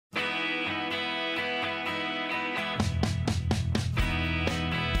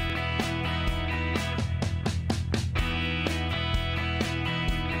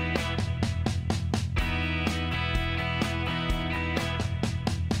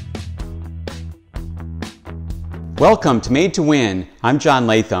Welcome to Made to Win. I'm John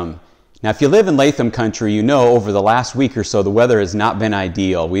Latham. Now, if you live in Latham country, you know over the last week or so the weather has not been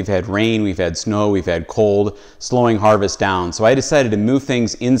ideal. We've had rain, we've had snow, we've had cold, slowing harvest down. So I decided to move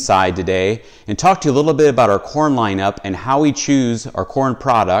things inside today and talk to you a little bit about our corn lineup and how we choose our corn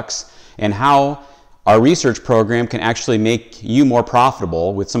products and how our research program can actually make you more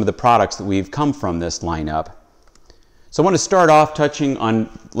profitable with some of the products that we've come from this lineup. So I want to start off touching on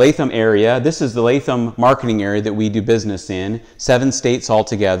Latham area. This is the Latham marketing area that we do business in, 7 states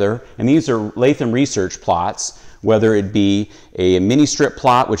altogether, and these are Latham research plots, whether it be a mini strip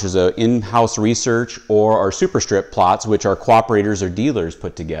plot, which is an in-house research, or our super strip plots, which our cooperators or dealers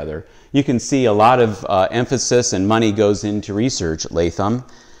put together. You can see a lot of emphasis and money goes into research at Latham.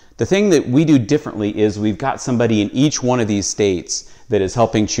 The thing that we do differently is we've got somebody in each one of these states that is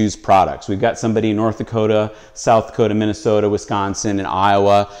helping choose products. We've got somebody in North Dakota, South Dakota, Minnesota, Wisconsin, and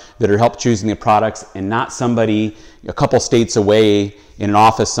Iowa that are help choosing the products, and not somebody a couple states away in an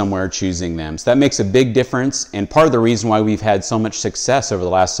office somewhere choosing them. So that makes a big difference, and part of the reason why we've had so much success over the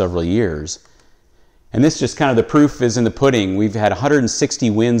last several years. And this just kind of the proof is in the pudding. We've had 160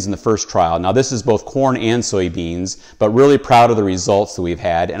 wins in the first trial. Now this is both corn and soybeans, but really proud of the results that we've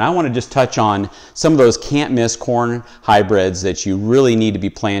had. And I want to just touch on some of those can't miss corn hybrids that you really need to be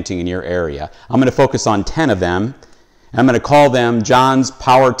planting in your area. I'm going to focus on 10 of them. I'm going to call them John's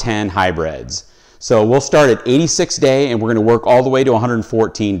Power 10 hybrids. So we'll start at 86 day and we're going to work all the way to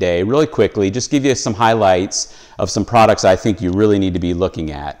 114 day really quickly. Just give you some highlights of some products I think you really need to be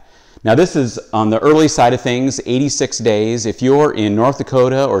looking at. Now this is on the early side of things, 86 days. If you're in North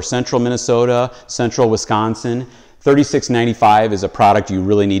Dakota or central Minnesota, central Wisconsin, 3695 is a product you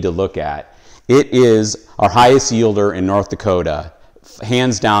really need to look at. It is our highest yielder in North Dakota,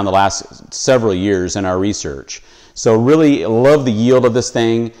 hands down the last several years in our research. So really love the yield of this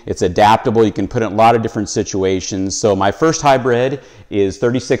thing. It's adaptable. You can put it in a lot of different situations. So my first hybrid is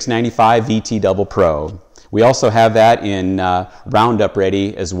 3695 VT Double Pro. We also have that in Roundup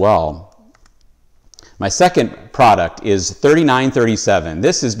Ready as well. My second product is 3937.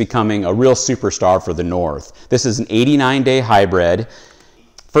 This is becoming a real superstar for the North. This is an 89-day hybrid.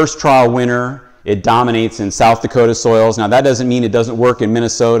 First trial winner. It dominates in South Dakota soils. Now that doesn't mean it doesn't work in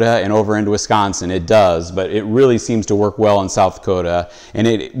Minnesota and over into Wisconsin. It does, but it really seems to work well in South Dakota. And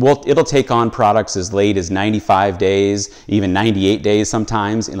it'll take on products as late as 95 days, even 98 days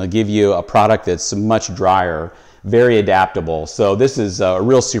sometimes, and it'll give you a product that's much drier, very adaptable. So this is a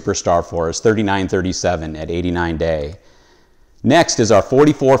real superstar for us, 3937 at 89 day. Next is our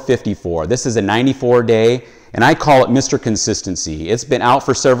 4454. This is a 94 day. And I call it Mr. Consistency. It's been out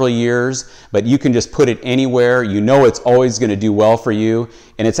for several years, but you can just put it anywhere. You know it's always going to do well for you.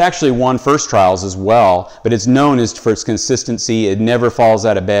 And it's actually won first trials as well, but it's known as for its consistency. It never falls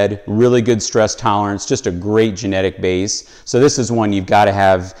out of bed, really good stress tolerance, just a great genetic base. So this is one you've got to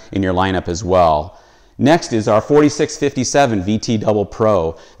have in your lineup as well. Next is our 4657 VT Double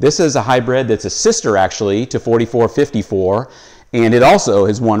Pro. This is a hybrid that's a sister actually to 4454. And it also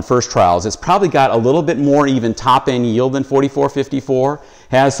has won first trials. It's probably got a little bit more even top-end yield than 4454,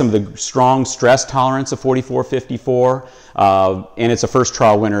 has some of the strong stress tolerance of 4454, and it's a first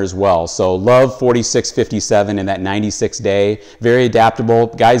trial winner as well. So love 4657 in that 96 day, very adaptable.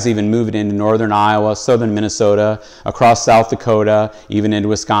 Guys even move it into northern Iowa, southern Minnesota, across South Dakota, even into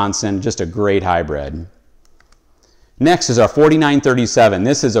Wisconsin, just a great hybrid. Next is our 4937.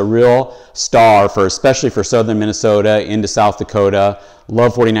 This is a real star especially for southern Minnesota into South Dakota.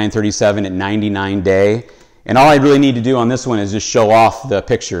 Love 4937 at 99 day. And all I really need to do on this one is just show off the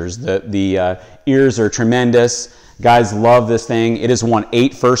pictures. The ears are tremendous. Guys love this thing. It has won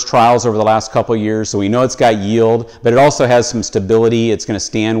 8 first trials over the last couple years, so we know it's got yield, but it also has some stability. It's going to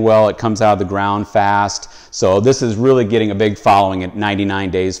stand well. It comes out of the ground fast. So this is really getting a big following at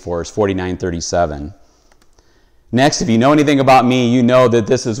 99 days for us, 4937. Next, if you know anything about me, you know that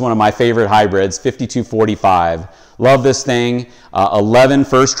this is one of my favorite hybrids, 5245. Love this thing. 11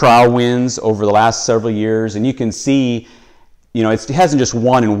 first trial wins over the last several years, and you can see, you know, it hasn't just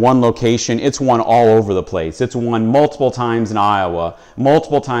won in one location, it's won all over the place. It's won multiple times in Iowa,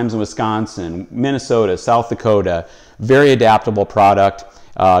 multiple times in Wisconsin, Minnesota, South Dakota. Very adaptable product.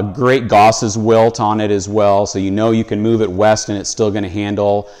 Great Goss's wilt on it as well, so you know you can move it west and it's still going to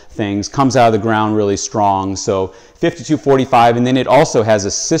handle things. Comes out of the ground really strong. So 5245, and then it also has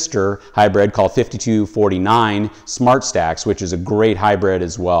a sister hybrid called 5249 Smart Stacks, which is a great hybrid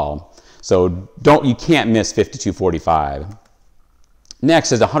as well. So you can't miss 5245.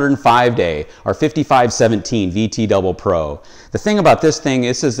 Next is 105 day, our 5517 VT Double Pro. The thing about this thing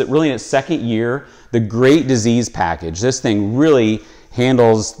is that really in its second year, the Great Disease Package, this thing really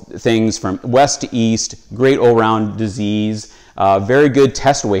handles things from west to east, great all-round disease, very good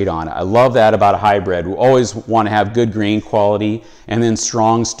test weight on it. I love that about a hybrid. We always want to have good grain quality and then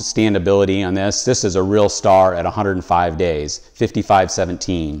strong standability on this. This is a real star at 105 days,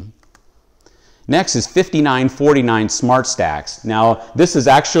 5517. Next is 5949 Smart Stacks. Now, this is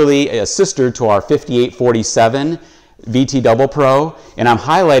actually a sister to our 5847 VT Double Pro, and I'm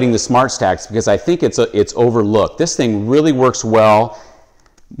highlighting the Smart Stacks because I think it's overlooked. This thing really works well.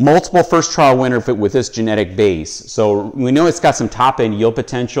 Multiple first trial winner with this genetic base. So we know it's got some top end yield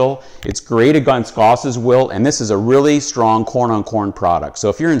potential. It's great against Gauss's wilt, and this is a really strong corn on corn product. So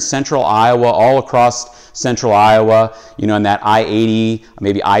if you're in central Iowa, all across central Iowa, you know, in that I-80,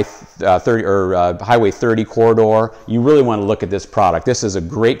 maybe I-30 or Highway 30 corridor, you really want to look at this product. This is a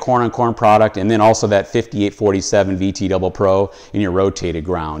great corn on corn product, and then also that 5847 VT Double Pro in your rotated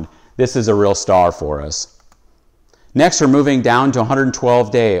ground. This is a real star for us. Next, we're moving down to 112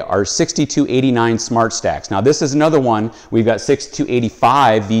 day, our 6289 Smart Stacks. Now this is another one. We've got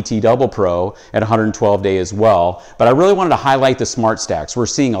 6285 VT Double Pro at 112 day as well. But I really wanted to highlight the Smart Stacks. We're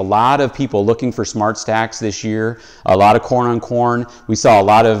seeing a lot of people looking for Smart Stacks this year, a lot of corn on corn. We saw a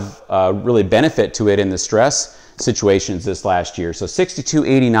lot of really benefit to it in the stress situations this last year. So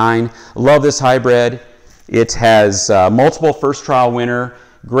 6289, love this hybrid. It has multiple first trial winner,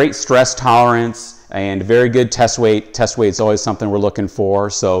 great stress tolerance, and very good test weight. Test weight is always something we're looking for.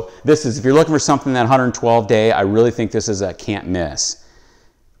 So this is, if you're looking for something that 112 day, I really think this is a can't miss.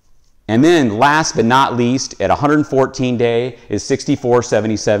 And then last but not least, at 114 day is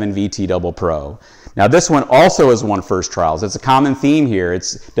 6477 VT Double Pro. Now this one also has won first trials. It's a common theme here.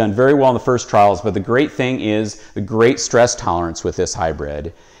 It's done very well in the first trials, but the great thing is the great stress tolerance with this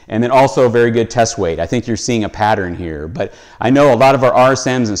hybrid. And then also very good test weight. I think you're seeing a pattern here. But I know a lot of our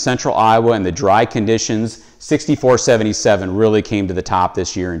RSMs in central Iowa and the dry conditions, 6477 really came to the top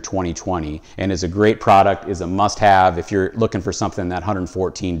this year in 2020 and is a great product, is a must-have if you're looking for something that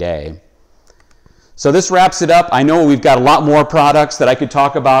 114 day. So this wraps it up. I know we've got a lot more products that I could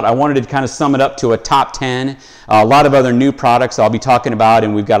talk about. I wanted to kind of sum it up to a top 10. A lot of other new products I'll be talking about,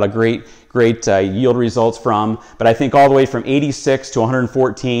 and we've got a great yield results from. But I think all the way from 86 to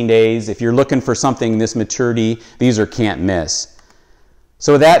 114 days, if you're looking for something this maturity, these are can't miss.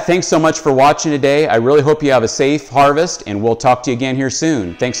 So with that, thanks so much for watching today. I really hope you have a safe harvest, and we'll talk to you again here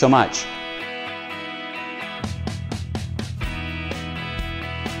soon. Thanks so much.